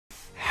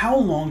How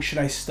long should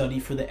I study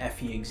for the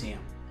FE exam?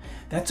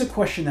 That's a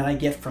question that I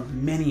get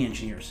from many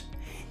engineers,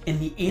 and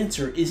the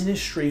answer isn't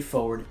as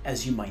straightforward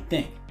as you might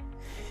think.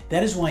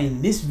 That is why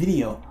in this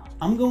video,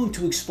 I'm going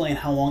to explain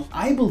how long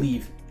I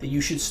believe that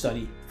you should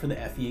study for the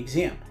FE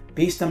exam,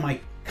 based on my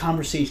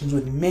conversations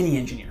with many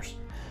engineers.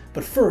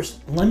 But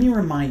first, let me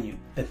remind you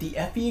that the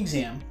FE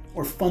exam,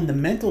 or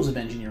Fundamentals of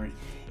Engineering,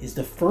 is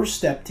the first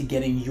step to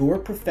getting your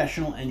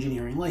professional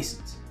engineering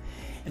license.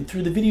 And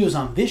through the videos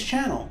on this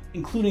channel,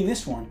 including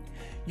this one,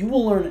 you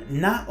will learn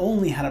not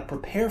only how to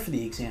prepare for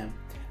the exam,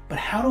 but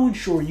how to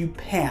ensure you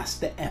pass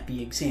the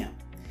FE exam.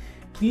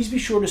 Please be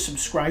sure to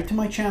subscribe to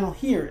my channel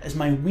here, as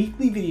my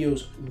weekly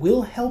videos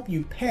will help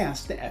you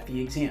pass the FE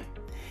exam.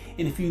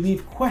 And if you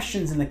leave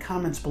questions in the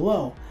comments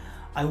below,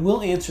 I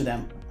will answer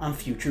them on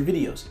future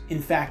videos. In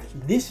fact,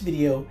 this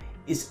video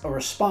is a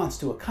response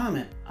to a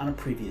comment on a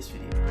previous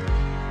video.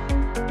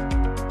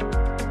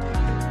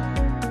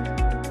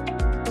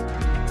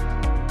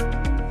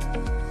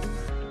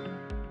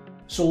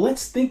 So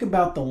let's think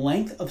about the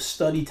length of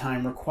study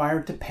time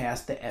required to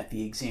pass the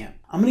FE exam.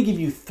 I'm going to give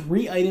you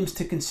 3 items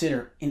to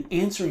consider in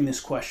answering this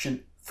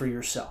question for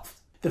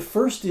yourself. The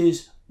first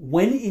is,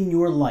 when in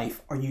your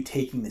life are you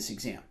taking this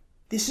exam?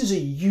 This is a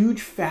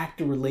huge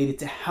factor related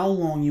to how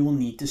long you will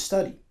need to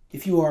study.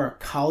 If you are a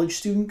college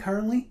student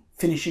currently,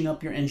 finishing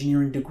up your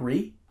engineering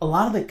degree, a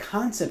lot of the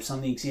concepts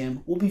on the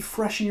exam will be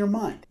fresh in your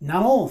mind.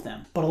 Not all of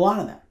them, but a lot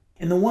of them.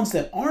 And the ones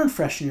that aren't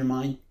fresh in your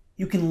mind,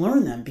 you can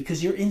learn them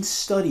because you're in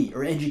study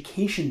or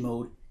education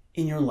mode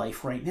in your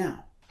life right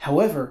now.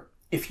 However,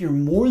 if you're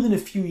more than a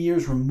few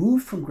years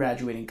removed from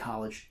graduating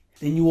college,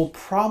 then you will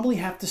probably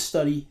have to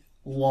study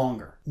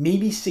longer,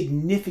 maybe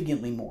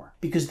significantly more,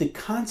 because the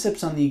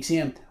concepts on the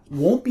exam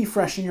won't be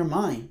fresh in your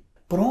mind,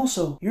 but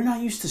also you're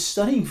not used to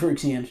studying for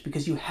exams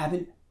because you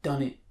haven't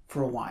done it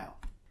for a while.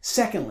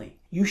 Secondly,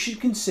 you should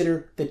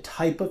consider the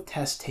type of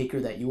test taker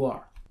that you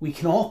are. We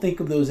can all think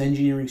of those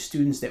engineering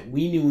students that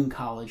we knew in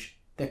college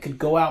that could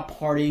go out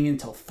partying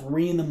until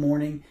 3 in the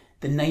morning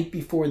the night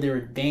before their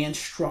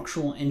advanced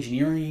structural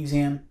engineering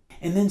exam,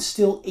 and then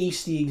still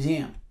ace the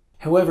exam.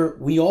 However,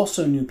 we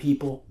also knew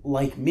people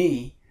like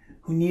me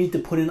who needed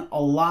to put in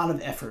a lot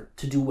of effort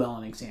to do well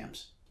on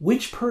exams.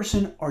 Which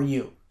person are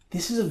you?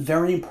 This is a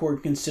very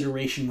important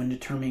consideration when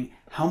determining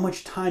how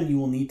much time you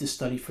will need to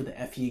study for the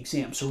FE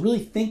exam. So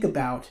really think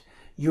about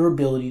your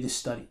ability to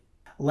study.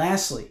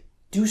 Lastly,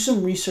 do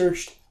some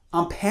research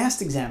on past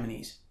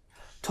examinees.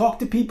 Talk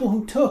to people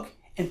who took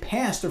and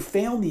passed or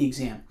failed the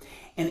exam,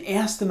 and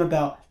ask them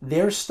about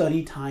their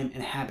study time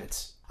and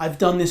habits. I've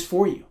done this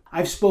for you.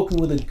 I've spoken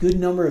with a good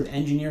number of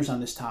engineers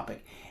on this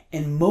topic,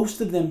 and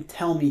most of them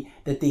tell me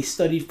that they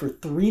studied for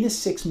 3 to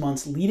 6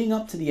 months leading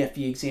up to the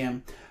FE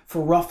exam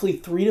for roughly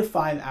 3 to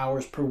 5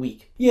 hours per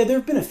week. Yeah, there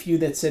have been a few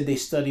that said they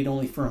studied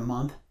only for a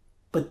month,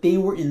 but they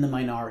were in the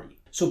minority.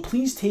 So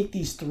please take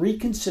these 3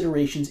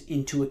 considerations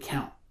into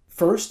account.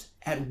 First,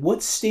 at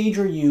what stage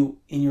are you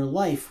in your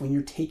life when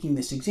you're taking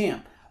this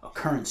exam? A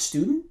current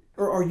student,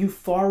 or are you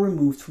far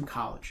removed from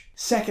college?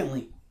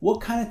 Secondly, what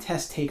kind of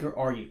test taker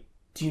are you?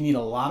 Do you need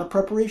a lot of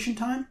preparation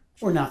time,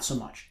 or not so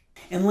much?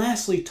 And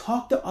lastly,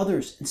 talk to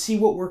others and see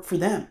what worked for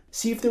them.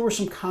 See if there were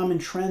some common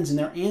trends in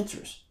their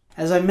answers.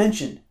 As I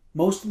mentioned,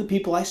 most of the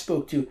people I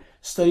spoke to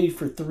studied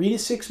for 3 to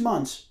 6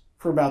 months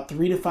for about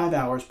 3 to 5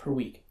 hours per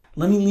week.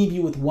 Let me leave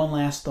you with one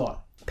last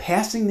thought.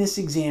 Passing this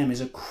exam is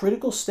a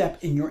critical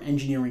step in your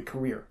engineering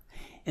career,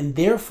 and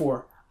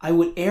therefore, I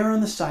would err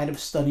on the side of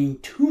studying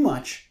too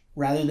much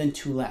rather than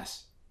too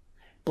less.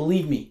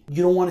 Believe me,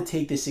 you don't want to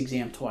take this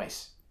exam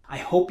twice. I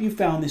hope you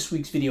found this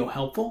week's video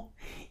helpful.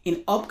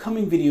 In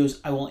upcoming videos,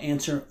 I will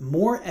answer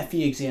more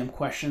FE exam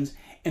questions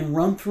and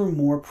run through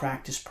more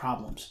practice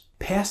problems.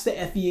 Pass the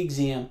FE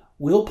exam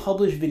will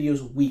publish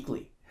videos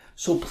weekly,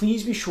 so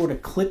please be sure to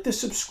click the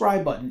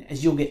subscribe button,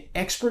 as you'll get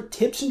expert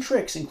tips and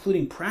tricks,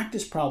 including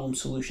practice problem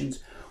solutions,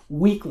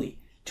 weekly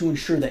to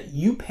ensure that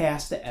you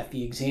pass the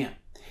FE exam.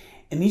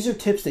 And these are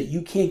tips that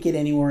you can't get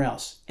anywhere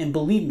else. And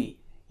believe me,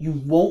 you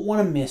won't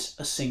want to miss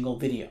a single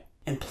video.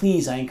 And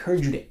please, I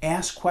encourage you to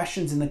ask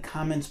questions in the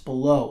comments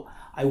below.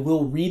 I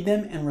will read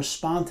them and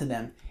respond to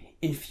them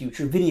in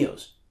future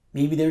videos.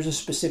 Maybe there's a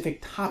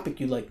specific topic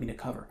you'd like me to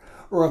cover,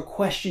 or a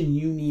question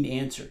you need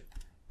answered.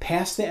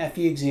 Pass the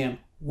FE exam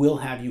will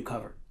have you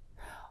covered.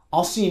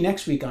 I'll see you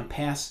next week on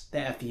Pass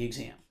the FE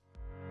exam.